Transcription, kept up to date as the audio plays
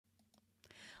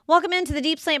Welcome into the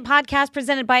Deep Slant podcast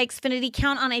presented by Xfinity.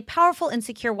 Count on a powerful and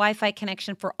secure Wi-Fi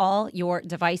connection for all your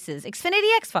devices. Xfinity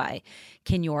XFi.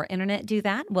 Can your internet do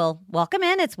that? Well, welcome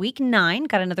in. It's week 9.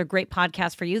 Got another great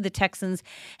podcast for you. The Texans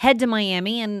head to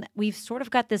Miami, and we've sort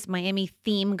of got this Miami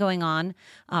theme going on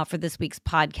for this week's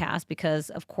podcast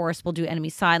because, of course, we'll do enemy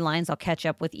sidelines. I'll catch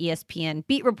up with ESPN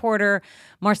beat reporter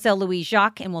Marcel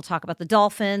Louis-Jacques, and we'll talk about the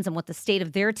Dolphins and what the state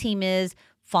of their team is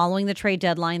following the trade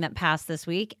deadline that passed this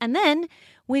week. And then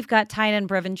we've got tight end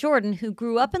Brevin Jordan, who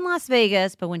grew up in Las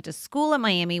Vegas but went to school at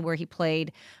Miami where he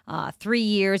played 3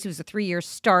 years. He was a 3-year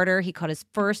starter. He caught his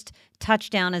first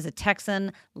touchdown as a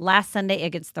Texan last Sunday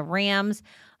against the Rams.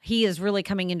 He is really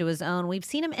coming into his own. We've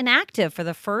seen him inactive for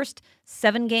the first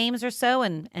 7 games or so,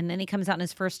 and then he comes out in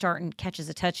his first start and catches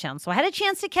a touchdown. So I had a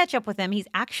chance to catch up with him. He's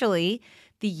actually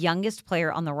the youngest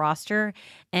player on the roster.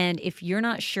 And if you're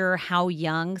not sure how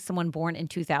young someone born in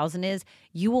 2000 is,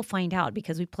 you will find out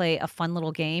because we play a fun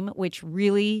little game, which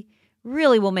really,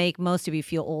 really will make most of you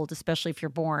feel old, especially if you're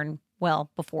born, well,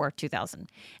 before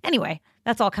 2000. Anyway,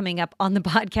 that's all coming up on the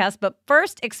podcast. But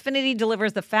first, Xfinity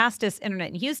delivers the fastest internet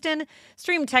in Houston.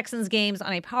 Stream Texans games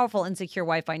on a powerful and secure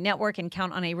Wi-Fi network and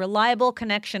count on a reliable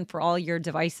connection for all your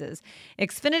devices.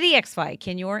 Xfinity XFi.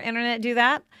 Can your internet do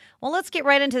that? Well, let's get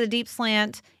right into the Deep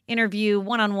Slant interview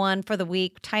one-on-one for the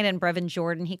week. Tight end Brevin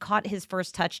Jordan. He caught his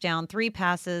first touchdown, 3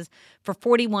 passes for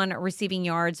 41 receiving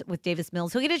yards with Davis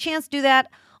Mills. He'll get a chance to do that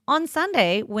on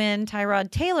Sunday when Tyrod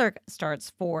Taylor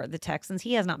starts for the Texans.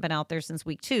 He has not been out there since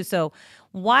week 2. So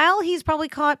while he's probably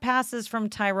caught passes from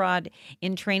Tyrod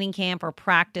in training camp or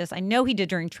practice, I know he did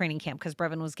during training camp because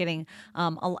Brevin was getting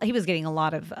a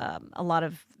lot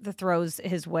of the throws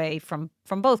his way from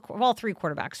all 3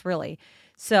 quarterbacks really.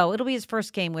 So it'll be his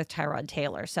first game with Tyrod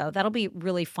Taylor. So that'll be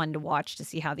really fun to watch to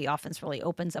see how the offense really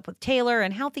opens up with Taylor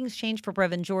and how things change for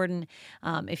Brevin Jordan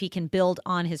if he can build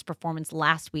on his performance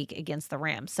last week against the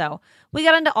Rams. So we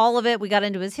got into all of it. We got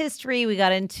into his history. We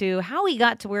got into how he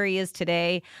got to where he is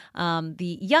today.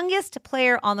 The youngest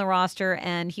player on the roster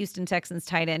and Houston Texans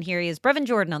tight end. Here he is, Brevin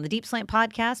Jordan on the Deep Slant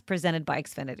podcast presented by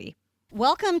Xfinity.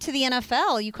 Welcome to the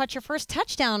NFL. You caught your first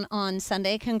touchdown on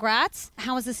Sunday. Congrats.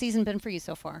 How has the season been for you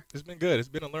so far? It's been good. It's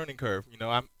been a learning curve. You know,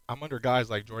 I'm under guys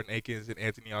like Jordan Akins and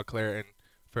Anthony Auclair and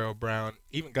Farrell Brown,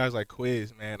 even guys like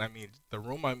Quiz, man. I mean, the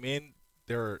room I'm in,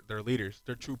 they're leaders.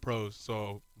 They're true pros.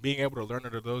 So being able to learn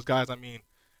under those guys, I mean,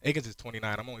 Akins is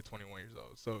 29. I'm only 21 years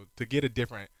old. So to get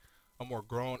a more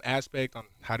grown aspect on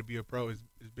how to be a pro has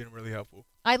been really helpful.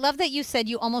 I love that you said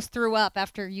you almost threw up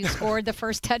after you scored the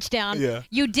first touchdown. Yeah.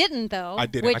 You didn't, though. I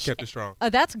didn't. I kept it strong.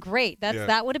 That's great.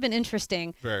 That would have been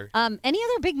interesting. Very. Any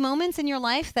other big moments in your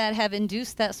life that have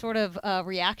induced that sort of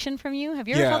reaction from you? Have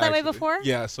you ever felt that way before?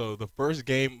 Yeah. So the first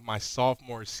game my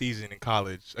sophomore season in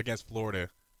college against Florida,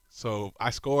 so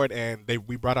I scored and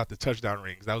we brought out the touchdown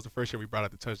rings. That was the first year we brought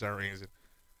out the touchdown rings. And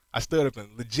I stood up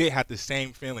and legit had the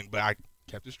same feeling, but I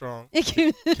kept it strong,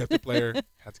 kept the player,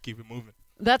 had to keep it moving.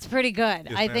 That's pretty good.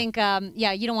 Yes, I ma'am. think,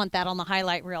 you don't want that on the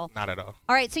highlight reel. Not at all.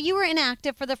 All right, so you were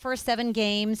inactive for the first 7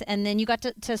 games, and then you got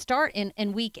to start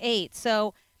in week 8.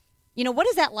 So, what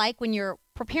is that like when you're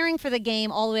preparing for the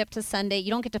game all the way up to Sunday? You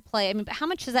don't get to play. I mean, how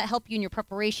much does that help you in your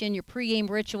preparation, your pregame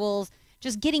rituals,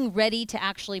 just getting ready to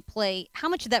actually play? How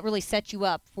much did that really set you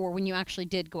up for when you actually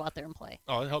did go out there and play?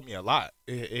 Oh, it helped me a lot.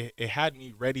 It had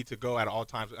me ready to go at all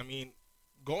times. I mean,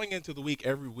 going into the week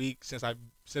every week since I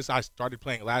started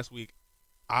playing last week,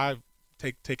 I've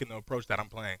taken the approach that I'm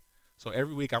playing. So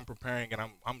every week I'm preparing and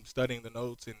I'm studying the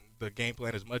notes and the game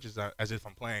plan as much as if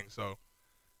I'm playing. So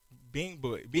being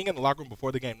in the locker room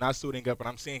before the game, not suiting up, and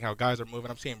I'm seeing how guys are moving.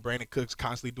 I'm seeing Brandon Cooks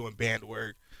constantly doing band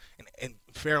work, and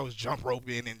Farrell's jump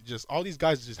roping, and just all these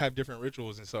guys just have different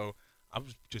rituals. And so I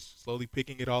was just slowly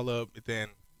picking it all up. And then,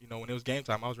 when it was game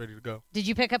time, I was ready to go. Did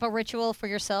you pick up a ritual for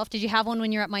yourself? Did you have one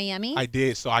when you were at Miami? I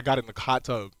did. So I got in the hot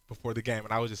tub before the game,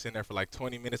 and I was just in there for like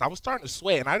 20 minutes. I was starting to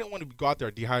sweat, and I didn't want to go out there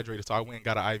dehydrated, so I went and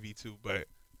got an IV too. But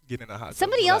get in the hot tub.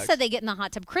 Somebody else said they get in the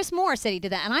hot tub. Chris Moore said he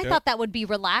did that, and I thought that would be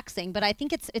relaxing, but I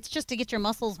think it's just to get your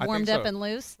muscles warmed up and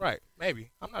loose. Right.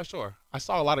 Maybe. I'm not sure. I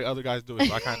saw a lot of other guys do it,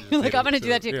 so I kind of just like, I'm going to do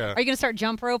that too. Yeah. Are you going to start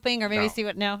jump roping or maybe see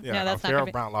what? No, yeah, that's not Farrell going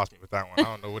to Brown lost me with that one. I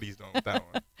don't know what he's doing with that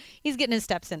one. He's getting his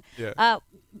steps in. Yeah.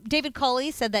 David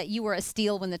Culley said that you were a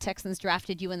steal when the Texans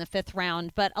drafted you in the 5th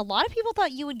round, but a lot of people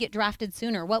thought you would get drafted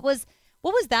sooner. What was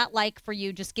that like for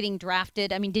you, just getting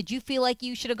drafted? I mean, did you feel like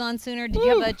you should have gone sooner? Did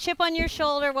you have a chip on your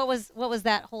shoulder? What was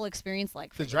that whole experience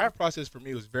like for you? The draft process for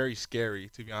me was very scary,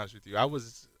 to be honest with you.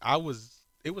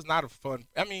 It was not a fun.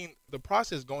 I mean, the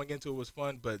process going into it was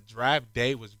fun, but draft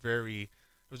day was it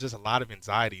was just a lot of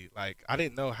anxiety. Like, I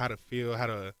didn't know how to feel,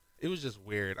 it was just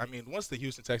weird. I mean, once the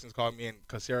Houston Texans called me and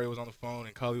Casario was on the phone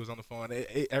and Cully was on the phone,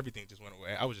 everything just went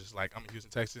away. I was just like, I'm a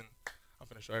Houston Texan. I'm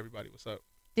finna show everybody what's up.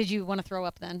 Did you want to throw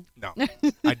up then? No,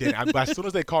 I didn't. But as soon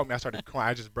as they called me, I started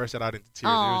crying. I just bursted out into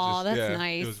tears. Oh, that's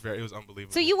nice. It was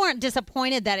unbelievable. So you weren't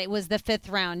disappointed that it was the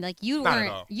 5th round? Like you Not weren't.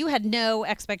 at all. You had no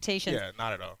expectations. Yeah,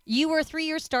 not at all. You were a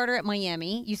 3-year starter at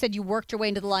Miami. You said you worked your way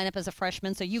into the lineup as a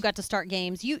freshman, so you got to start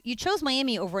games. You chose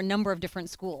Miami over a number of different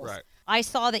schools. Right. I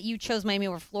saw that you chose Miami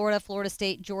over Florida, Florida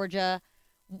State, Georgia.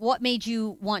 What made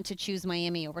you want to choose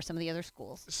Miami over some of the other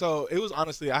schools? So it was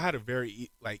honestly, I had a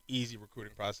very easy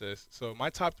recruiting process. So my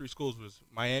top 3 schools was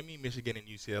Miami, Michigan, and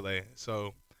UCLA.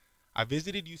 So I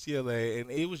visited UCLA, and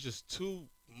it was just too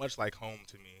much like home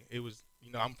to me. It was,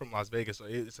 I'm from Las Vegas, so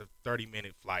it's a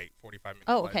 30-minute flight, 45-minute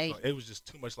flight. Okay. So it was just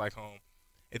too much like home.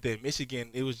 And then Michigan,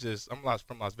 it was just, I'm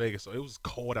from Las Vegas, so it was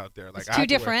cold out there. Like it's too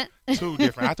different. Too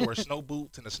different. I had to wear snow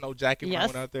boots and a snow jacket when I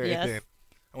went out there. Yes. And then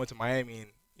I went to Miami, and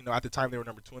at the time they were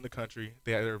number 2 in the country.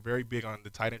 They were very big on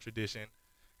the tight end tradition,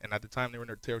 and at the time they were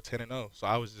 10-0. So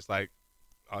I was just like,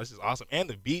 oh, this is awesome. And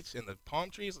the beach and the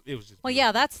palm trees, it was just. Well,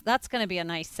 beautiful. yeah, that's going to be a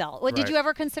nice sell. Well, did Right. you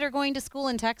ever consider going to school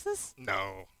in Texas?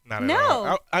 No, not at No.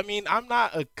 all. I mean, I'm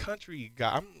not a country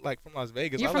guy. I'm like from Las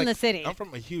Vegas. You're from the city. I'm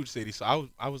from a huge city, so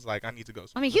I was like, I need to go.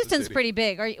 I mean, to the Houston's city. pretty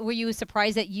big. Were you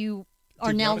surprised that you are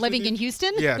To be now honest with living you, in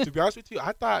Houston? Yeah, to be honest with you,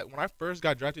 I thought when I first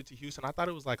got drafted to Houston, I thought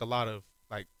it was like a lot of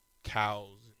like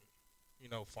cows and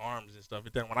farms and stuff.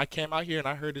 But then when I came out here and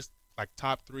I heard it's like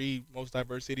top 3 most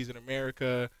diverse cities in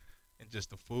America, and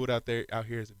just the food out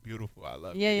here is beautiful. I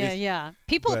love it. Yeah.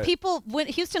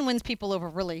 Houston wins people over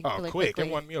really quick. quickly.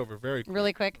 It won me over very quick.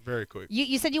 Really quick. Very quick.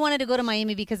 You said you wanted to go to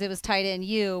Miami because it was tight end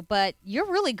you, but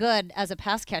you're really good as a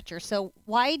pass catcher. So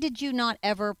why did you not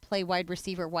ever play wide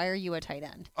receiver? Why are you a tight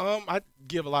end? I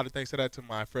give a lot of thanks to that to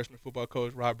my freshman football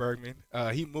coach, Rob Bergman.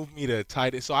 He moved me to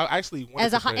tight end. So I actually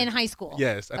wanted in high school.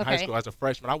 Yes, in high Okay. school as a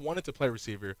freshman. I wanted to play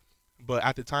receiver, but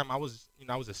at the time I was a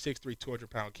 6'3",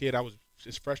 200-pound kid. I was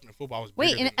just freshman football. I was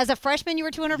Wait, bigger than, as a freshman you were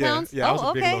 200 pounds? Yeah, I was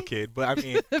a big okay. little kid. But I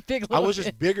mean, Big I little was just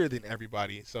kid. bigger than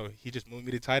everybody. So he just moved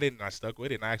me to tight end, and I stuck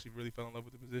with it. And I actually really fell in love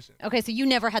with the position. Okay, so you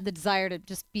never had the desire to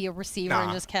just be a receiver and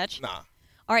Nah, just catch? Nah.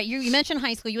 All right, you mentioned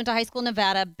high school. You went to high school in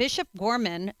Nevada. Bishop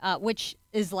Gorman, which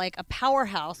is like a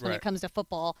powerhouse when it Right. comes to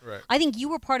football. Right. I think you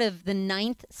were part of the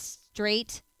 9th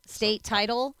straight state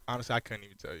title. Honestly, I couldn't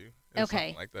even tell you. It was Okay.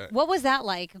 something like that. What was that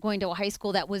like, going to a high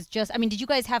school that was just, I mean, did you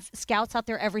guys have scouts out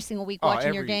there every single week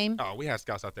watching your game? Oh, we had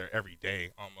scouts out there every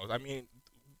day almost. I mean,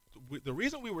 the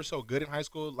reason we were so good in high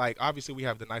school, like obviously we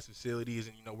have the nice facilities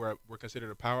and we're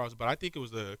considered a powerhouse, but I think it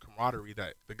was the camaraderie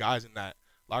that the guys in that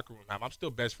locker room have. I'm still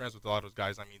best friends with a lot of those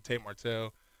guys. I mean, Tate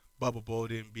Martell, Bubba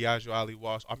Bolden, Biagio Ali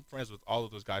Walsh. I'm friends with all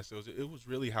of those guys. So it was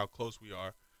really how close we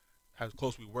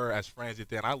were as friends. And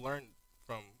then I learned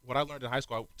from what I learned in high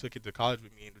school, I took it to college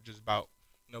with me, and just about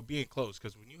being close.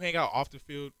 Because when you hang out off the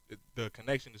field, the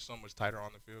connection is so much tighter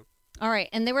on the field. All right,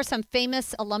 and there were some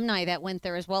famous alumni that went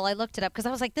there as well. I looked it up because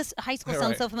I was like, this high school sounds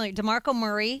Right. so familiar. DeMarco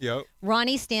Murray, Yep.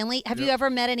 Ronnie Stanley. Have you Yep. ever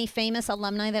met any famous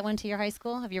alumni that went to your high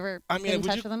school? Have you ever I been mean, in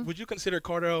touch with them? would you consider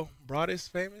Cordell Broadus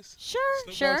famous? Sure,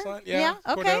 Snoop sure. Dogg's son? Yeah,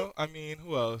 okay. Cordell. I mean,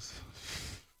 who else?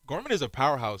 Gorman is a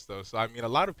powerhouse, though. So I mean, a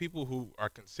lot of people who are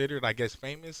considered, I guess,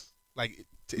 famous, like.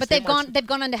 But they've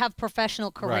gone on to have professional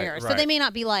careers, so right. they may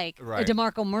not be like Right.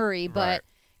 DeMarco Murray, but Right.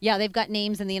 yeah, they've got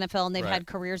names in the NFL and they've Right. had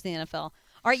careers in the NFL.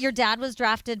 All right, your dad was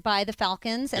drafted by the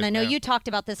Falcons, and Yes, I know ma'am. you talked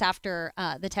about this after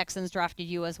the Texans drafted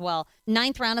you as well.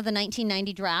 9th round of the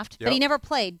 1990 draft, but he Yep. never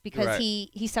played because Right.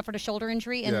 he suffered a shoulder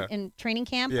injury in, Yeah. in training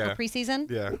camp Yeah. or preseason.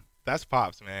 Yeah, that's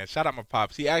Pops, man. Shout out my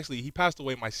Pops. He passed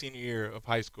away my senior year of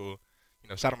high school.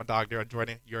 Shout out my dog, Daryl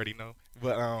Jordan. You already know.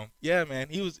 But yeah, man,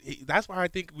 that's why I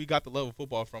think we got the love of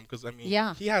football from. Because I mean,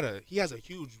 Yeah. he has a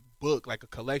huge book, like a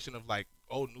collection of like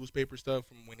old newspaper stuff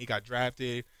from when he got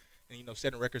drafted, and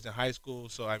setting records in high school.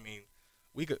 So I mean,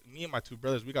 me and my 2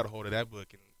 brothers, we got a hold of that book,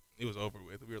 and it was over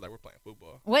with. We were like, we're playing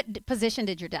football. What position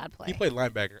did your dad play? He played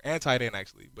linebacker and tight end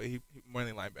actually, but he more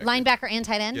than linebacker. Linebacker and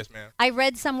tight end? Yes, ma'am. I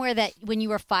read somewhere that when you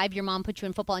were 5, your mom put you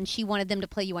in football and she wanted them to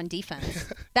play you on defense.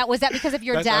 Was that because of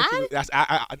your That's dad?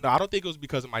 actually, no, I don't think it was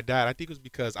because of my dad. I think it was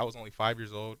because I was only 5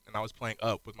 years old and I was playing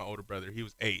up with my older brother. He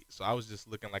was 8, so I was just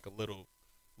looking like a little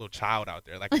child out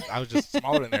there. Like I was just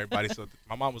smaller than everybody. So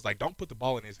my mom was like, "Don't put the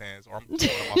ball in his hands, or I'm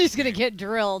throwing him off He's the gonna game." get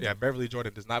drilled. Yeah, Beverly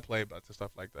Jordan does not play about stuff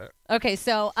like that. Okay,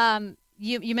 so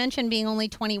you mentioned being only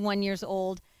 21 years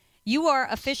old. You are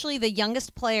officially the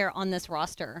youngest player on this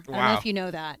roster. I don't know Wow. if you know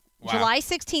that. Wow. July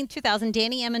 16th, 2000.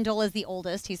 Danny Amendola is the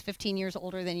oldest. He's 15 years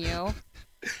older than you.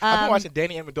 I've been watching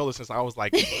Danny Amendola since I was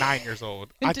like 9 years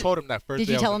old. I told him that first day.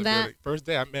 Did you tell him that? First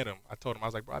day I met him, I told him, I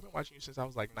was like, bro, I've been watching you since I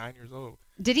was like 9 years old.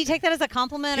 Did he take that as a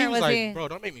compliment, He or was was like, he? bro,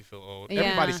 don't make me feel old. Yeah.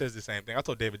 Everybody says the same thing. I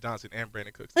told David Johnson and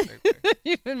Brandon Cooks the same thing.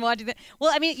 You've been watching that.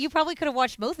 Well, I mean, you probably could have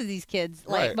watched both of these kids,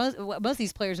 like Right. most of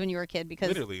these players when you were a kid, because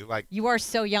Literally, like you are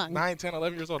so young. 9, 10,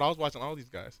 11 years old. I was watching all these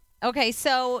guys. Okay,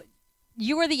 so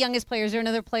you were the youngest player. Is there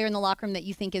another player in the locker room that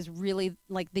you think is really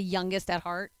like the youngest at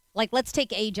heart? Like, let's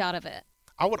take age out of it.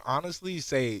 I would honestly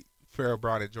say Farrell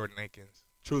Brown and Jordan Akins.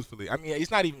 Truthfully, I mean,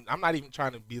 it's not even. I'm not even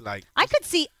trying to be like. I could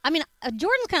see. I mean,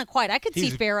 Jordan's kind of quiet. I could see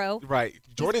He's- Pharaoh Right,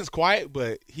 Jordan's quiet,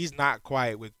 but he's not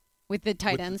quiet with. with the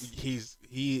tight ends.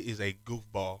 He is a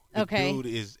goofball. The Okay. dude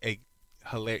is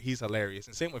he's hilarious.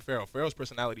 And same with Farrell. Farrell's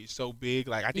personality is so big.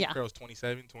 Like, I think Yeah. Farrell's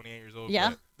 27, 28 years old. Yeah.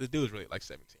 But the dude's really like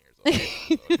 17 years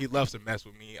old. So he loves to mess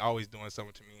with me, always doing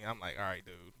something to me. I'm like, all right,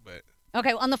 dude. But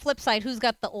Okay, on the flip side, who's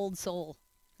got the old soul?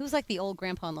 Who's like the old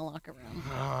grandpa in the locker room?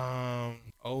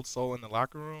 old soul in the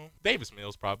locker room. Davis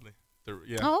Mills probably.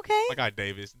 Yeah. Oh, okay. My guy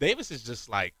Davis. Davis is just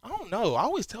like, I don't know. I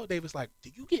always tell Davis, like, do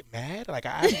you get mad? Like, I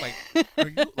ask him, like, are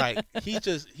you like?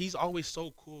 He's always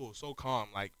so cool, so calm.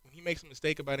 Like, when he makes a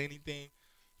mistake about anything,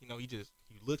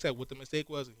 he looks at what the mistake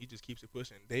was and he just keeps it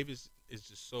pushing. Davis is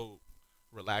just so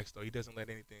relaxed though. He doesn't let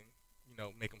anything,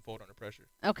 make him fold under pressure.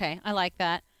 Okay, I like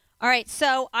that. All right,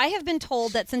 so I have been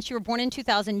told that since you were born in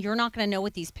 2000, you're not going to know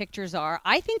what these pictures are.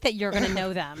 I think that you're going to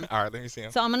know them. All right, let me see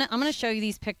him. So I'm gonna show you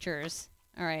these pictures.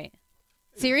 All right.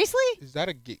 Seriously? Is that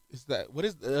what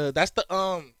is that's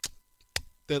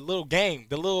the little game,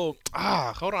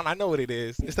 hold on, I know what it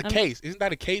is. It's the case. Isn't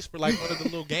that a case for like one of the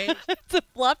little games? It's a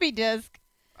floppy disk.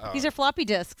 These are floppy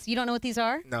disks. You don't know what these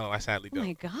are? No, I sadly Oh don't.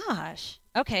 my gosh.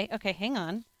 Okay, hang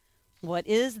on. What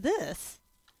is this?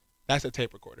 That's a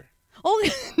tape recorder. Oh,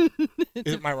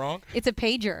 Am I wrong? it's a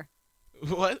pager.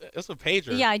 What? It's a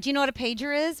pager. Yeah, do you know what a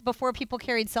pager is? Before people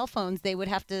carried cell phones, they would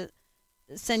have to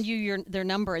send you their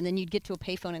number, and then you'd get to a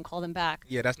payphone and call them back.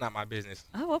 Yeah, that's not my business.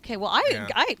 Oh, okay. Well, Yeah.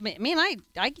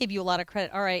 I gave you a lot of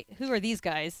credit. All right, who are these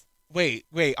guys? Wait.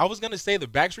 I was gonna say the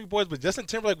Backstreet Boys, but Justin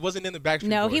Timberlake wasn't in the Backstreet Boys.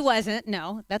 No, he wasn't.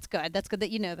 No, that's good. That's good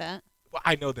that you know that. Well,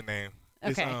 I know the name.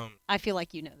 Okay. It's, I feel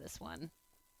like you know this one.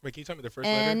 wait, can you tell me the first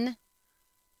letter? N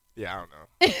Yeah, I don't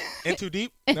know. In Too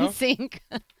Deep? No. NSYNC.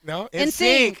 No.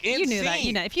 NSYNC. NSYNC. You knew that.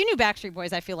 You know, if you knew Backstreet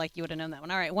Boys, I feel like you would have known that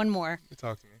one. All right, one more. You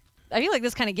talk to me. I feel like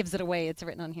this kind of gives it away. It's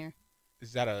written on here.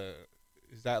 Is that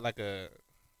like a?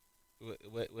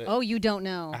 What? Oh, you don't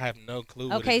know. I have no clue.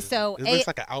 What Okay, it is. so it looks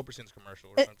like an Albertsons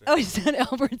commercial or something. Oh, it's not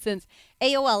Albertsons.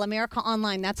 AOL, America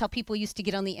Online. That's how people used to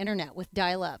get on the internet with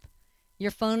dial-up.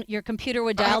 Your computer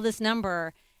would dial this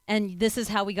number, and this is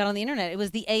how we got on the internet. It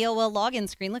was the AOL login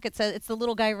screen. Look, it says it's the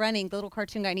little guy running, the little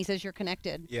cartoon guy, and he says you're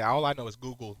connected. Yeah, all I know is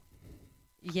Google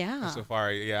Yeah. and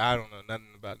Safari. Yeah, I don't know nothing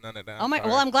about none of that. Oh my! Sorry.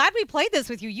 Well, I'm glad we played this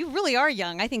with you. You really are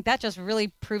young. I think that just really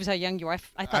proves how young you are.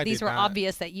 I thought I these did were not.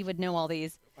 obvious that you would know all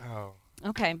these. Wow.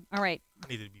 Okay. All right. I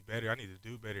need to be better. I need to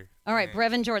do better. All right,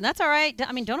 Man. Brevin Jordan. That's all right.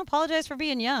 I mean, don't apologize for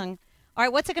being young. All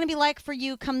right, what's it going to be like for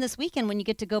you come this weekend when you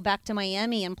get to go back to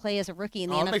Miami and play as a rookie in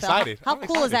the Oh, NFL? I'm excited. How I'm cool is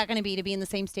excited. that going to be to be in the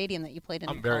same stadium that you played in?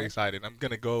 I'm in very college? excited. I'm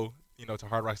gonna go, to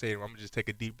Hard Rock Stadium. I'm gonna just take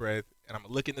a deep breath and I'm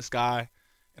gonna look in the sky,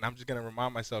 and I'm just gonna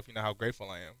remind myself, how grateful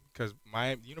I am, because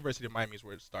the University of Miami is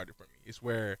where it started for me. It's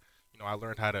where, I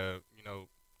learned how to,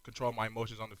 control my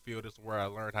emotions on the field. It's where I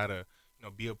learned how to,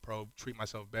 be a pro, treat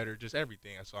myself better, just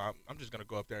everything. And so I'm just gonna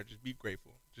go up there and just be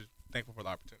grateful, just thankful for the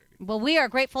opportunity. Well, we are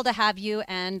grateful to have you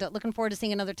and looking forward to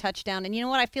seeing another touchdown. And you know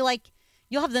what? I feel like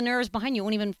you'll have the nerves behind you.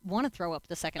 Won't even want to throw up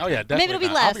the second Oh time. yeah, definitely. Maybe it'll be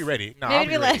not. less. I'll be ready. No, Maybe I'll it'll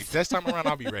be be ready. less. This time around,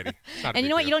 I'll be ready. It's not a And you big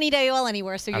know what? deal. You don't need AOL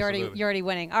anywhere, so you're Absolutely. already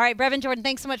winning. All right, Brevin Jordan,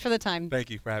 thanks so much for the time. Thank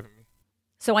you for having me.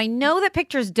 So I know that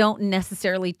pictures don't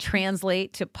necessarily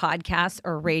translate to podcasts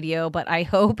or radio, but I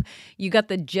hope you got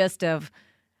the gist of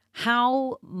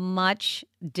how much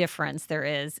difference there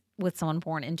is with someone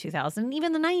born in 2000 and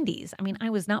even the 90s. I mean, I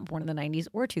was not born in the 90s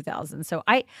or 2000. So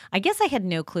I guess I had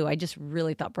no clue. I just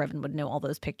really thought Brevin would know all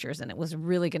those pictures, and it was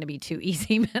really going to be too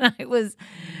easy. But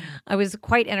I was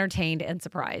quite entertained and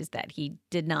surprised that he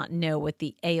did not know what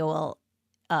the AOL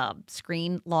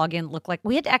screen login looked like.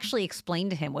 We had to actually explain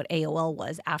to him what AOL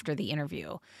was after the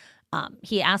interview.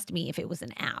 He asked me if it was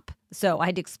an app. So I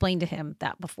had to explain to him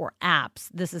that before apps,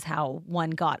 this is how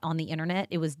one got on the internet.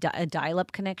 It was a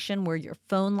dial-up connection where your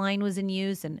phone line was in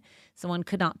use and someone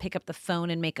could not pick up the phone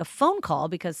and make a phone call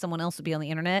because someone else would be on the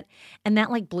internet. And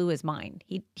that like blew his mind.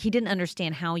 He didn't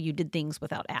understand how you did things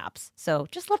without apps. So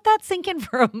just let that sink in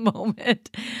for a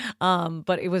moment.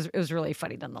 But it was really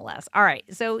funny nonetheless. All right.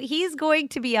 So he's going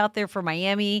to be out there for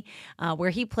Miami, where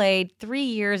he played 3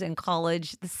 years in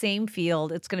college, the same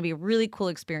field. It's going to be a really cool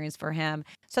experience for him.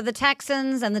 So the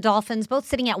Texans and the Dolphins both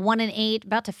sitting at 1-8,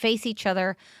 about to face each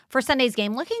other for Sunday's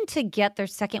game, looking to get their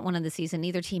second one of the season.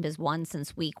 Neither team has won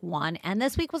since week 1. And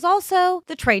this week was also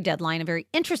the trade deadline, a very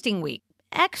interesting week.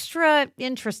 Extra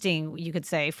interesting, you could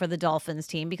say, for the Dolphins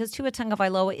team because Tua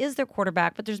Tagovailoa is their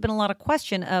quarterback, but there's been a lot of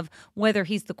question of whether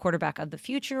he's the quarterback of the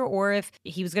future or if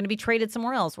he was going to be traded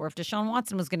somewhere else or if Deshaun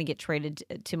Watson was going to get traded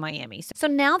to Miami. So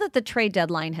now that the trade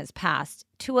deadline has passed,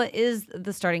 Tua is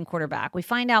the starting quarterback. We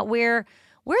find out where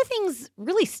things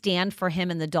really stand for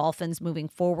him and the Dolphins moving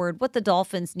forward, what the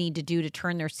Dolphins need to do to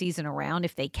turn their season around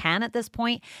if they can at this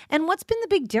point, and what's been the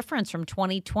big difference from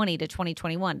 2020 to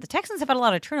 2021. The Texans have had a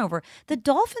lot of turnover. The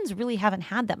Dolphins really haven't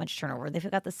had that much turnover.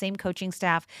 They've got the same coaching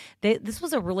staff. This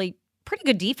was a really pretty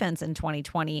good defense in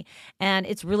 2020, and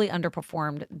it's really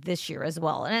underperformed this year as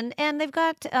well. And they've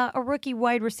got a rookie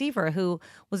wide receiver who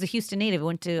was a Houston native,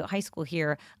 went to high school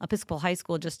here, Episcopal High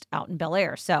School, just out in Bel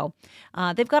Air. So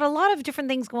they've got a lot of different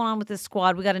things going on with this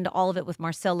squad. We got into all of it with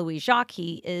Marcel Louis-Jacques.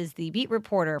 He is the beat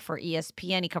reporter for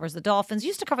ESPN. He covers the Dolphins,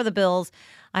 used to cover the Bills.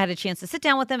 I had a chance to sit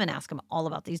down with him and ask him all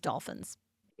about these Dolphins.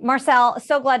 Marcel,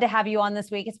 so glad to have you on this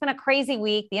week. It's been a crazy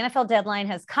week. The NFL deadline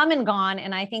has come and gone,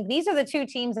 and I think these are the two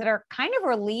teams that are kind of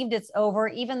relieved it's over,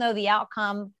 even though the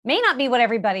outcome may not be what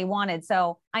everybody wanted.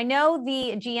 So I know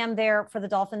the GM there for the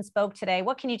Dolphins spoke today.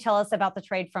 What can you tell us about the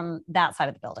trade from that side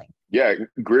of the building? Yeah,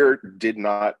 Grier did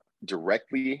not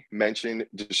directly mention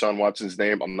Deshaun Watson's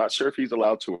name. I'm not sure if he's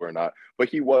allowed to or not, but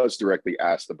he was directly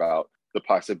asked about the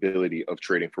possibility of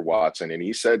trading for Watson. And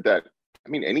he said that,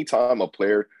 anytime a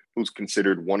player who's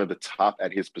considered one of the top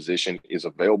at his position is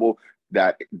available,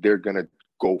 that they're going to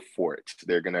go for it.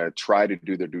 They're going to try to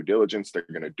do their due diligence. They're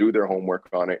going to do their homework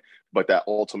on it. But that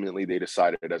ultimately they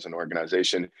decided as an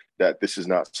organization that this is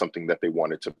not something that they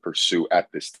wanted to pursue at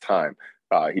this time.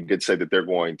 He did say that they're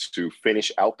going to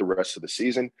finish out the rest of the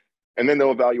season, and then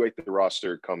they'll evaluate the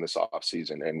roster come this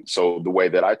offseason. And so the way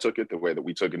that I took it, the way that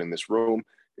we took it in this room,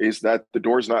 is that the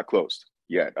door's not closed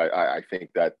yet. I think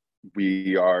that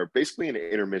we are basically in an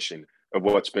intermission of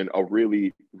what's been a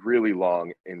really, really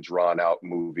long and drawn out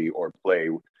movie or play,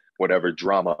 whatever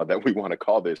drama that we want to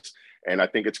call this. And I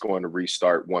think it's going to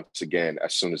restart once again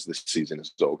as soon as this season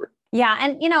is over. Yeah.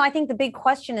 And, I think the big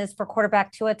question is for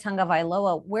quarterback Tua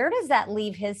Tagovailoa, where does that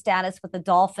leave his status with the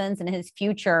Dolphins and his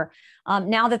future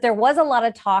now that there was a lot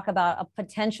of talk about a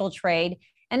potential trade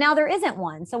and now there isn't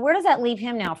one? So where does that leave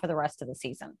him now for the rest of the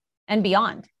season and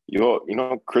beyond?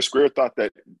 Chris Grier thought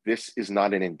that this is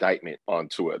not an indictment on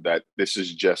Tua, that this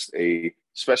is just a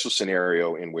special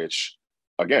scenario in which,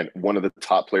 again, one of the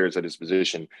top players at his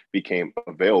position became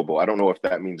available. I don't know if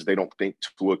that means they don't think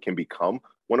Tua can become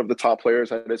one of the top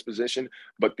players at his position,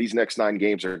 but these next 9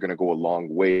 games are going to go a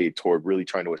long way toward really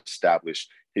trying to establish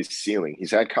his ceiling.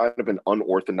 He's had kind of an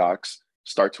unorthodox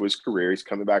start to his career. He's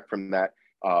coming back from that,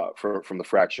 from the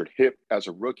fractured hip as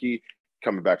a rookie,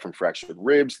 coming back from fractured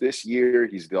ribs this year.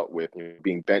 He's dealt with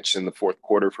being benched in the fourth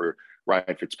quarter for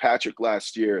Ryan Fitzpatrick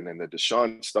last year, and then the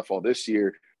Deshaun stuff all this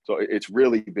year. So it's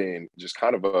really been just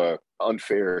kind of a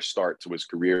unfair start to his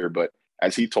career. But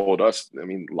as he told us,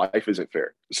 life isn't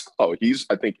fair. So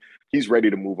I think he's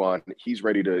ready to move on. He's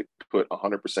ready to put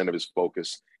 100% of his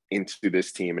focus into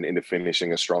this team and into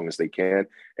finishing as strong as they can.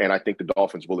 And I think the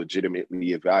Dolphins will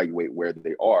legitimately evaluate where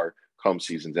they are come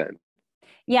season's end.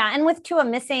 Yeah. And with Tua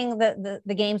missing the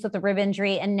games with the rib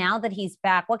injury, and now that he's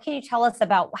back, what can you tell us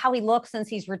about how he looks since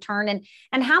he's returned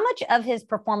and how much of his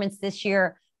performance this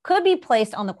year could be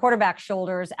placed on the quarterback's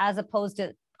shoulders as opposed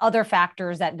to other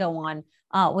factors that go on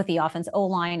with the offense,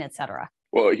 O-line, et cetera?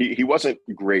 Well, he wasn't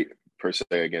great per se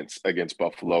against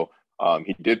Buffalo.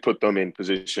 He did put them in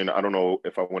position. I don't know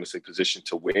if I want to say position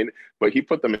to win, but he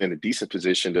put them in a decent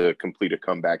position to complete a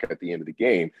comeback at the end of the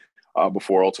game.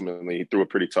 Before ultimately he threw a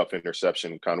pretty tough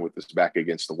interception kind of with his back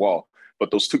against the wall.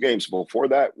 But those 2 games before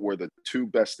that were the 2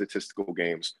 best statistical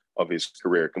games of his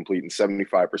career, completing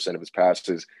 75% of his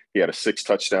passes. He had a 6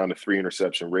 touchdown to 3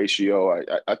 interception ratio.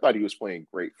 I thought he was playing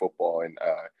great football. And,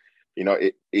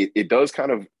 it does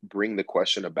kind of bring the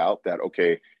question about that.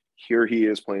 Okay, here he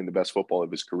is playing the best football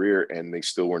of his career, and they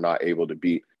still were not able to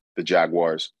beat the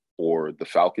Jaguars or the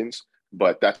Falcons.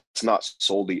 But that's not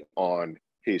solely on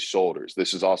his shoulders.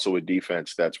 This is also a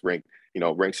defense that's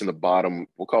ranks in the bottom,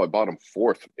 we'll call it bottom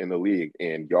fourth in the league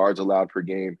in yards allowed per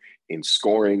game, in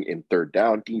scoring, in third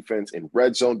down defense, in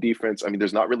red zone defense. I mean,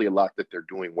 there's not really a lot that they're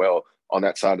doing well on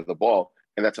that side of the ball.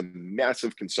 And that's a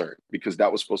massive concern because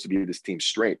that was supposed to be this team's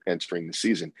strength entering the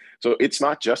season. So it's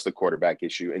not just a quarterback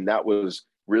issue. And that was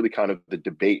really kind of the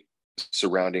debate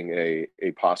surrounding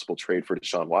a possible trade for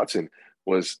Deshaun Watson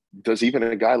was, does even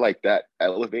a guy like that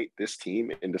elevate this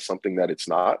team into something that it's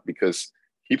not? Because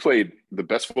he played the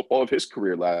best football of his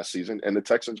career last season, and the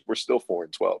Texans were still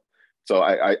 4-12. So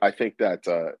I think that,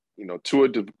 Tua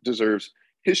deserves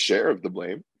his share of the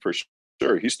blame for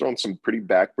sure. He's thrown some pretty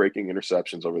back-breaking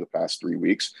interceptions over the past 3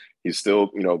 weeks. He's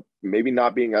still, maybe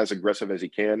not being as aggressive as he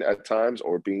can at times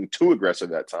or being too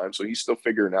aggressive at times. So he's still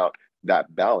figuring out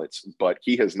that balance, but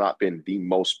he has not been the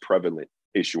most prevalent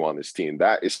issue on this team.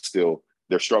 That is still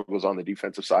their struggles on the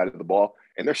defensive side of the ball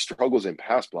and their struggles in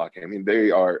pass blocking. I mean,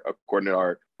 they are, according to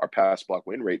our pass block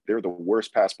win rate, they're the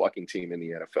worst pass blocking team in the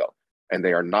NFL, and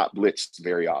they are not blitzed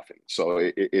very often.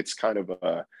 So it's kind of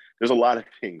there's a lot of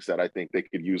things that I think they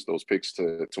could use those picks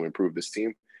to improve this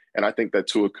team. And I think that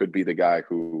Tua could be the guy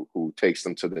who takes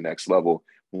them to the next level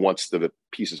once the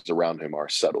pieces around him are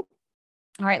settled.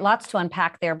 All right, lots to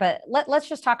unpack there, but let's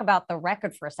just talk about the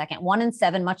record for a second.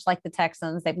 1-7, much like the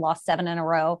Texans, they've lost 7 in a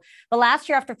row. But last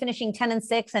year, after finishing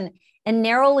 10-6 and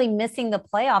narrowly missing the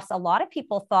playoffs, a lot of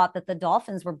people thought that the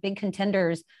Dolphins were big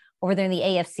contenders over there in the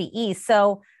AFC East.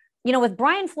 So, with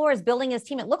Brian Flores building his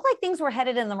team, it looked like things were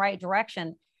headed in the right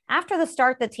direction. After the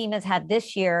start the team has had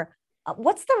this year,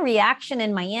 what's the reaction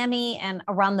in Miami and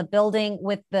around the building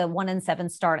with the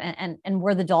 1-7 start and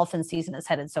where the Dolphins season is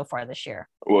headed so far this year?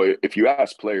 Well, if you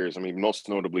ask players, I mean, most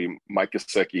notably Mike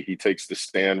Gesicki, he takes the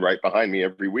stand right behind me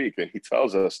every week, and he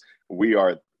tells us we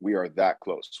are that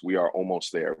close. We are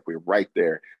almost there. We're right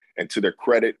there. And to their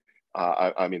credit,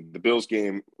 I mean, the Bills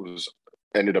game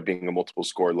ended up being a multiple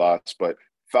score loss, but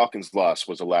Falcons' loss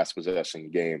was a last possession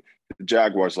game. The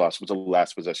Jaguars' loss was a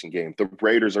last possession game. The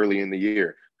Raiders early in the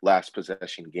year, last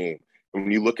possession game. And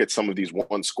when you look at some of these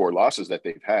one-score losses that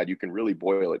they've had, you can really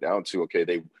boil it down to, okay,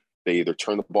 they either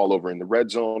turned the ball over in the red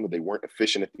zone, or they weren't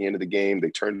efficient at the end of the game, they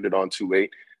turned it on too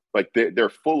late. Like they're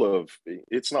full of,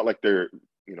 it's not like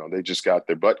they just got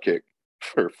their butt kicked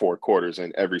for 4 quarters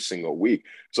in every single week.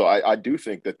 So I do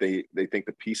think that they think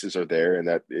the pieces are there, and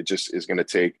that it just is going to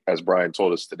take, as Brian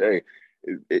told us today,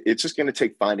 it's just going to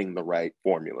take finding the right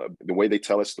formula. The way they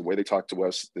tell us, the way they talk to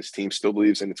us, this team still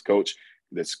believes in its coach.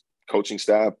 This coaching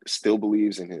staff still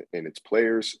believes in its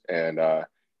players. And,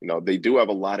 they do have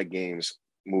a lot of games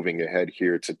moving ahead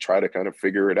here to try to kind of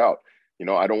figure it out.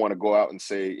 I don't want to go out and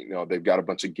say, they've got a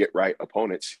bunch of get right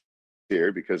opponents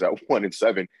here, because at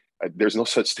 1-7, there's no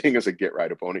such thing as a get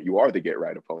right opponent. You are the get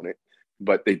right opponent.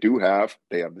 But they have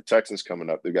the Texans coming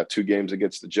up. They've got 2 games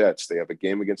against the Jets. They have a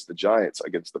game against the Giants,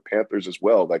 against the Panthers as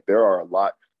well. Like, there are a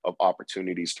lot of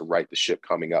opportunities to right the ship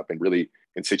coming up. And really,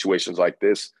 in situations like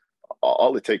this,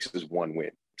 all it takes is one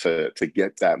win to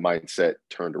get that mindset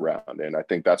turned around. And I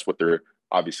think that's what they're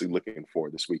obviously looking for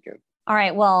this weekend. All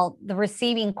right. Well, the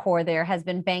receiving core there has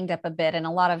been banged up a bit, and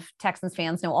a lot of Texans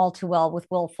fans know all too well with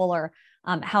Will Fuller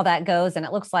how that goes. And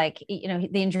it looks like, the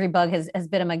injury bug has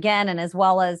bit him again, and as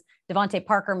well as Devontae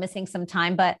Parker missing some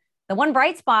time. But the one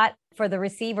bright spot for the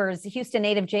receivers, Houston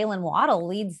native Jalen Waddle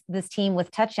leads this team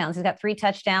with touchdowns. He's got 3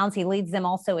 touchdowns. He leads them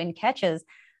also in catches.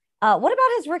 What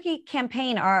about his rookie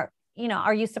campaign? Are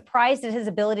you surprised at his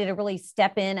ability to really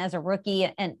step in as a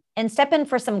rookie and step in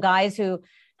for some guys who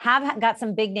have got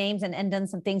some big names and done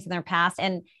some things in their past?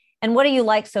 And what do you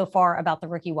like so far about the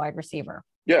rookie wide receiver?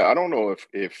 Yeah, I don't know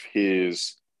if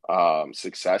his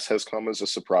success has come as a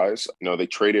surprise. They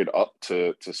traded up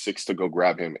to 6 to go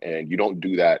grab him, and you don't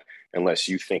do that unless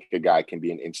you think a guy can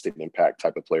be an instant impact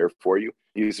type of player for you.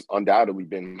 He's undoubtedly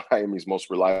been Miami's most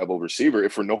reliable receiver,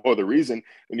 if for no other reason,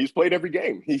 and he's played every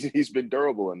game. He's been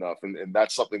durable enough, and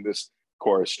that's something this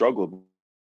core has struggled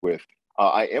with.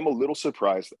 I am a little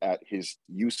surprised at his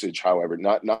usage, however,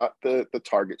 not the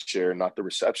target share, not the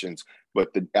receptions,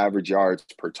 but the average yards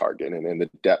per target and the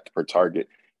depth per target.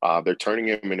 They're turning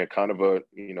him in a kind of a,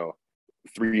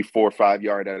 3, 4, 5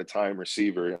 yard at a time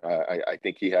receiver. I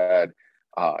think he had,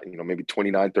 maybe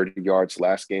 29, 30 yards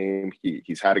last game.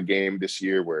 He's had a game this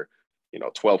year where,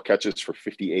 12 catches for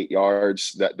 58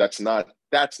 yards. That's not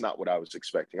what I was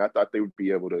expecting. I thought they would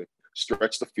be able to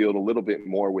stretch the field a little bit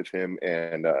more with him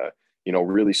and,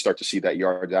 really start to see that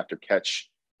yards after catch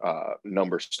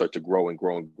numbers start to grow and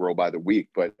grow and grow by the week.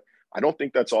 But I don't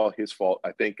think that's all his fault.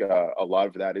 I think a lot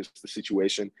of that is the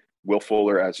situation. Will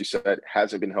Fuller, as you said,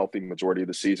 hasn't been healthy majority of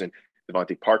the season.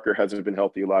 Devontae Parker hasn't been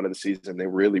healthy a lot of the season. They're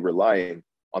really relying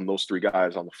on those three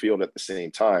guys on the field at the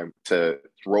same time to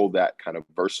throw that kind of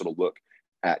versatile look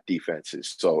at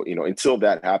defenses. So, until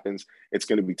that happens, it's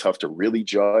going to be tough to really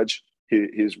judge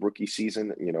his rookie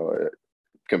season,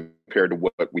 compared to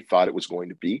what we thought it was going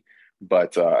to be.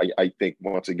 But I think,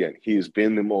 once again, he has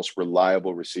been the most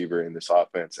reliable receiver in this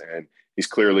offense, and he's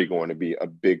clearly going to be a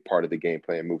big part of the game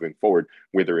plan moving forward,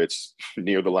 whether it's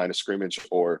near the line of scrimmage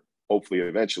or hopefully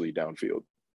eventually downfield.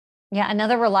 Yeah,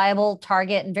 another reliable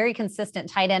target and very consistent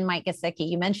tight end, Mike Gesicki.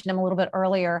 You mentioned him a little bit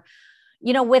earlier.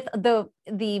 With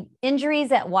the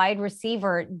injuries at wide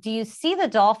receiver, do you see the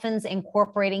Dolphins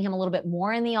incorporating him a little bit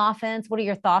more in the offense? What are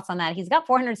your thoughts on that? He's got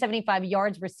 475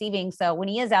 yards receiving. So when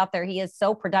he is out there, he is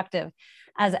so productive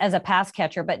as a pass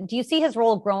catcher. But do you see his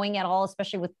role growing at all,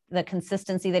 especially with the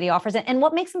consistency that he offers? And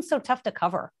what makes him so tough to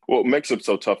cover? Well, what makes him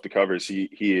so tough to cover is he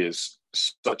is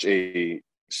such a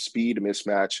speed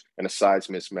mismatch and a size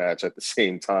mismatch at the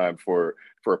same time for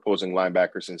opposing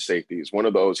linebackers and safeties. One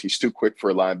of those, he's too quick for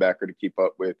a linebacker to keep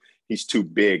up with. He's too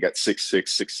big at 6'6",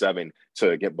 6'7"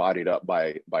 to get bodied up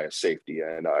by a safety.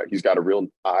 And he's got a real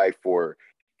eye for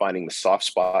finding the soft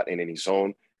spot in any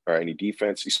zone or any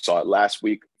defense. You saw it last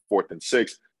week, 4th and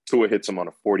 6. Tua hits him on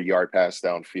a 40-yard pass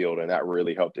downfield, and that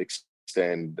really helped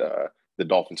extend the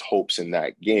Dolphins' hopes in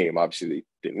that game. Obviously, they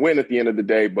didn't win at the end of the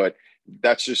day, but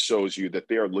that just shows you that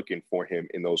they are looking for him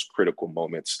in those critical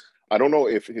moments. I don't know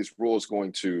if his role is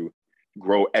going to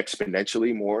grow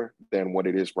exponentially more than what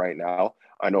it is right now.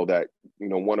 I know that,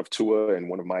 one of Tua and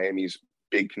one of Miami's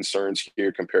big concerns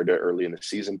here compared to early in the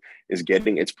season is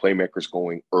getting its playmakers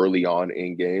going early on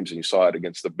in games. And you saw it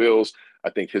against the Bills. I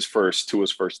think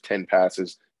Tua's first 10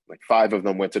 passes, like 5 of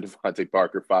them went to Devontae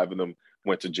Parker, 5 of them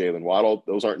went to Jalen Waddle.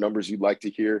 Those aren't numbers you'd like to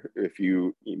hear if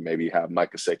you maybe have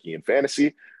Mike Gesicki in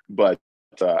fantasy, but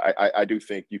I do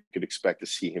think you could expect to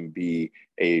see him be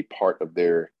a part of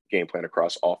their game plan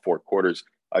across all 4 quarters,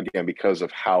 again, because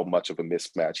of how much of a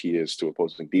mismatch he is to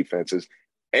opposing defenses.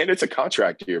 And it's a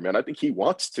contract year, man. I think he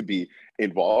wants to be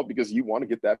involved because you want to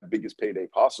get that biggest payday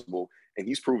possible. And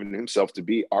he's proven himself to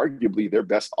be arguably their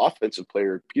best offensive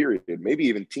player, period, maybe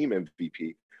even team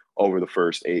MVP over the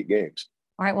first 8 games.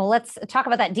 All right, well, let's talk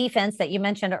about that defense that you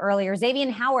mentioned earlier. Xavier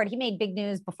Howard, he made big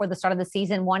news before the start of the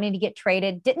season, wanting to get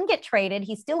traded, didn't get traded.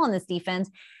 He's still on this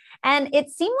defense. And it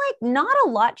seemed like not a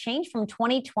lot changed from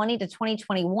 2020 to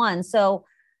 2021. So,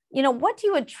 what do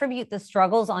you attribute the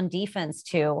struggles on defense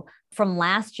to from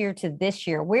last year to this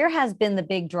year? Where has been the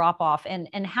big drop off?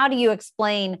 And how do you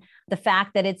explain the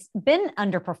fact that it's been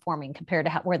underperforming compared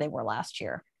to where they were last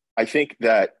year? I think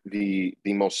that the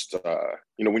most,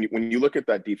 when you look at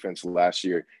that defense last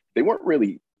year, they weren't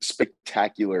really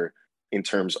spectacular in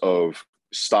terms of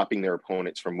stopping their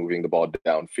opponents from moving the ball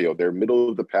downfield. They're middle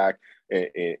of the pack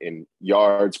in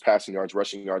yards, passing yards,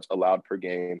 rushing yards allowed per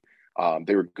game.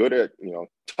 They were good at,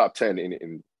 top 10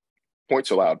 in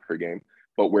points allowed per game.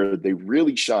 But where they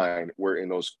really shine were in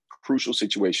those crucial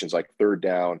situations like 3rd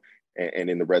down and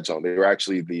in the red zone. They were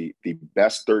actually the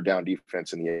best 3rd down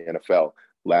defense in the NFL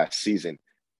last season.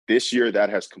 This year,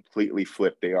 that has completely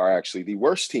flipped. They are actually the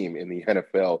worst team in the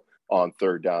NFL on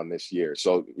 3rd down this year.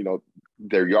 So,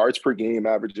 their yards per game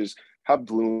averages have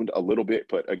ballooned a little bit,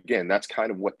 but again, that's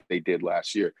kind of what they did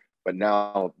last year. But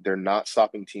now they're not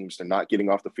stopping teams. They're not getting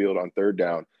off the field on 3rd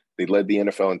down. They led the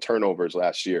NFL in turnovers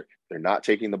last year. They're not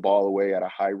taking the ball away at a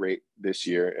high rate this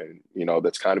year. And,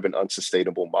 that's kind of an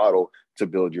unsustainable model to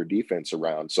build your defense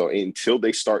around. So until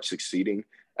they start succeeding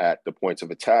at the points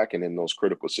of attack and in those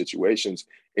critical situations,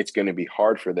 it's going to be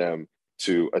hard for them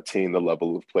to attain the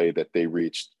level of play that they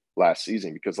reached last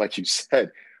season. Because like you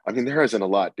said, there isn't a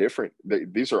lot different.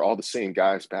 These are all the same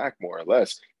guys back, more or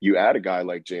less. You add a guy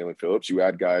like Jalen Phillips, you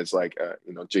add guys like,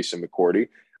 Jason McCourty,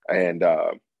 and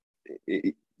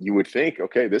you would think,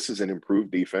 okay, this is an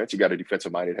improved defense. You got a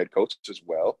defensive-minded head coach as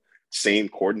well. Same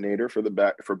coordinator for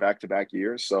back-to-back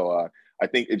years. So I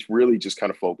think it's really just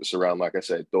kind of focused around, like I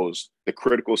said, the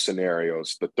critical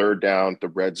scenarios, the 3rd down, the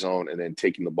red zone, and then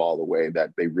taking the ball away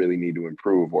that they really need to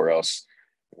improve, or else,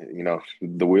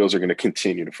 the wheels are going to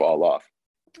continue to fall off.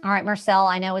 All right, Marcel,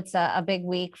 I know it's a big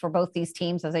week for both these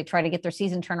teams as they try to get their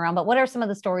season turned around, but what are some of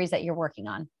the stories that you're working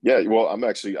on? Yeah, well,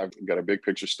 I've got a big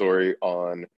picture story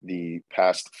on the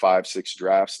past 5-6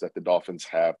 drafts that the Dolphins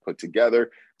have put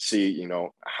together. See,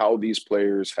 how these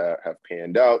players have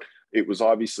panned out. It was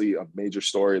obviously a major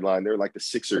storyline. They're like the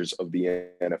Sixers of the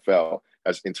NFL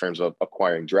as in terms of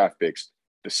acquiring draft picks.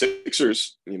 The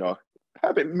Sixers,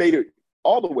 haven't made it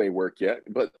all the way work yet,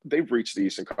 but they've reached the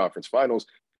Eastern Conference Finals.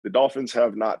 The Dolphins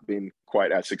have not been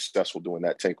quite as successful doing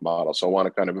that tank model. So I want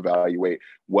to kind of evaluate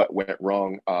what went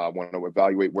wrong. I want to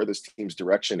evaluate where this team's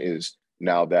direction is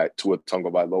now that Tua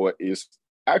Tagovailoa is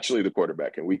actually the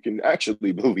quarterback, and we can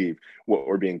actually believe what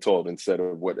we're being told instead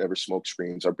of whatever smoke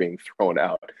screens are being thrown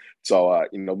out. So,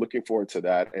 looking forward to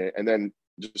that. And then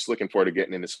just looking forward to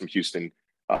getting into some Houston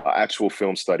actual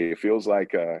film study. It feels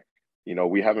like,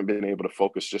 we haven't been able to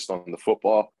focus just on the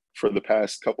football for the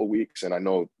past couple of weeks. And I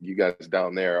know you guys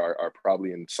down there are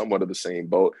probably in somewhat of the same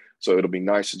boat. So it'll be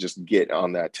nice to just get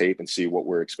on that tape and see what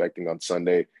we're expecting on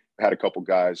Sunday. I had a couple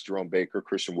guys, Jerome Baker,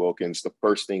 Christian Wilkins. The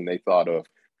first thing they thought of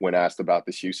when asked about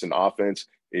this Houston offense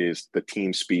is the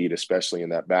team speed, especially in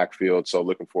that backfield. So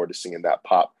looking forward to seeing that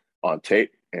pop on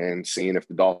tape and seeing if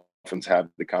the Dolphins have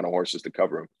the kind of horses to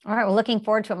cover them. All right. Well, looking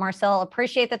forward to it, Marcel.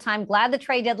 Appreciate the time. Glad the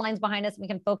trade deadline's behind us. We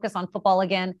can focus on football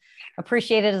again.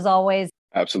 Appreciate it as always.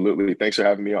 Absolutely. Thanks for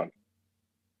having me on.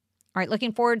 All right.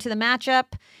 Looking forward to the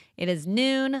matchup. It is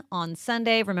noon on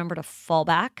Sunday. Remember to fall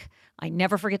back. I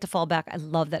never forget to fall back. I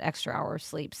love that extra hour of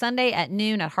sleep. Sunday at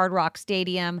noon at Hard Rock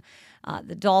Stadium.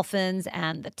 The Dolphins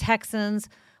and the Texans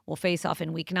will face off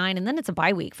in week 9, and then it's a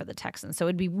bye week for the Texans. So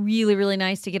it'd be really, really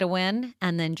nice to get a win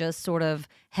and then just sort of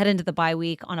head into the bye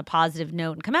week on a positive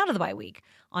note and come out of the bye week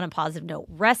on a positive note,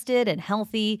 rested and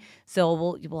healthy.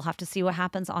 So we'll have to see what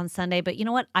happens on Sunday. But you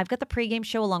know what? I've got the pregame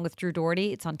show along with Drew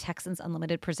Doherty. It's on Texans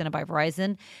Unlimited, presented by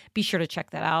Verizon. Be sure to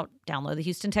check that out. Download the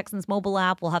Houston Texans mobile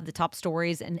app. We'll have the top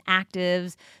stories and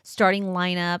actives, starting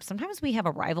lineup. Sometimes we have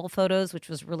arrival photos, which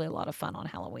was really a lot of fun on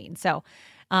Halloween. So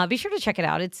be sure to check it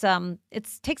out. It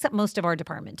takes up most of our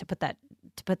department to put that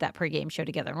pregame show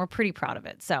together, and we're pretty proud of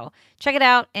it. So check it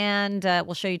out, and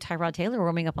we'll show you Tyrod Taylor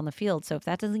warming up on the field. So if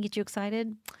that doesn't get you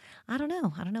excited, I don't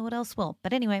know what else will.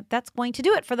 But anyway, that's going to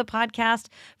do it for the podcast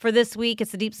for this week.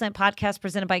 It's the Deep Slant Podcast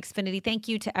presented by Xfinity. Thank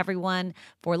you to everyone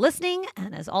for listening,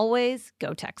 and as always,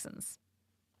 go Texans.